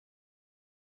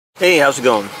Hey, how's it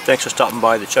going? Thanks for stopping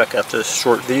by to check out this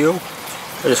short video.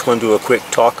 I just want to do a quick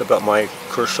talk about my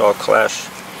Kershaw Clash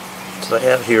that I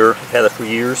have here. I've had it for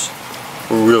years.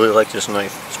 I really like this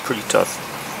knife. It's pretty tough.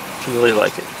 I really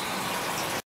like it.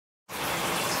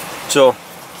 So,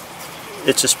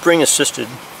 it's a spring assisted.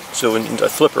 So in a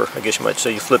flipper, I guess you might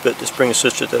say, you flip it, the spring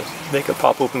assisted to make it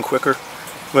pop open quicker.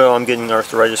 Well, I'm getting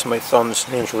arthritis in my thumbs.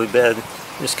 Hands really bad.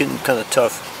 It's getting kind of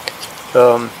tough.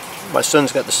 My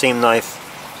son's got the same knife.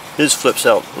 His flips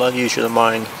out a lot easier than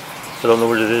mine. I don't know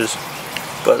what it is.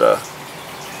 But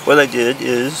what I did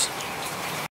is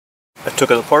I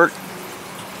took it apart,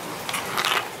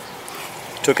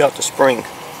 took out the spring.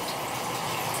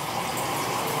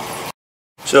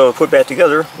 So I put it back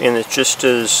together and it's just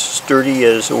as sturdy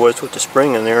as it was with the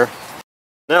spring in there.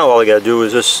 Now all I gotta do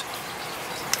is just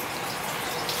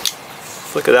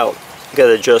flick it out. I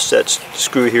gotta adjust that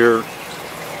screw here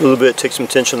a little bit, take some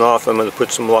tension off. I'm going to put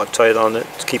some Loctite on it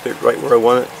to keep it right where I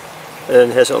want it.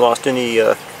 And it hasn't lost any,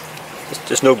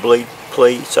 there's no blade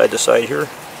play side to side here.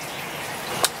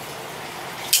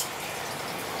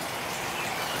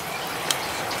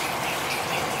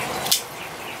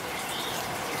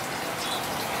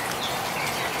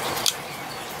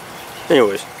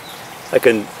 Anyways, I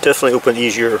can definitely open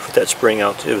easier with that spring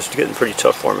out. It was getting pretty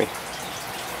tough for me.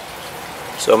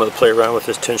 So I'm going to play around with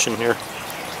this tension here.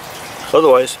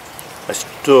 Otherwise, I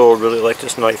still really like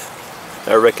this knife.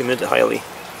 I recommend it highly.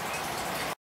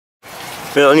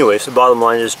 Well, anyways, the bottom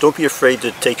line is don't be afraid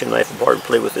to take your knife apart and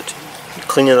play with it.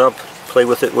 Clean it up, play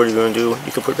with it, what are you going to do?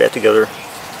 You can put it back together.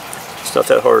 It's not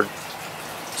that hard.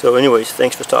 So anyways,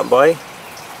 thanks for stopping by,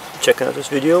 checking out this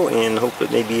video, and hope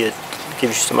that maybe it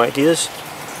gives you some ideas.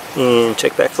 And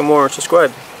check back for more and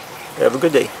subscribe. Have a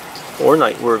good day, or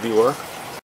night, wherever you are.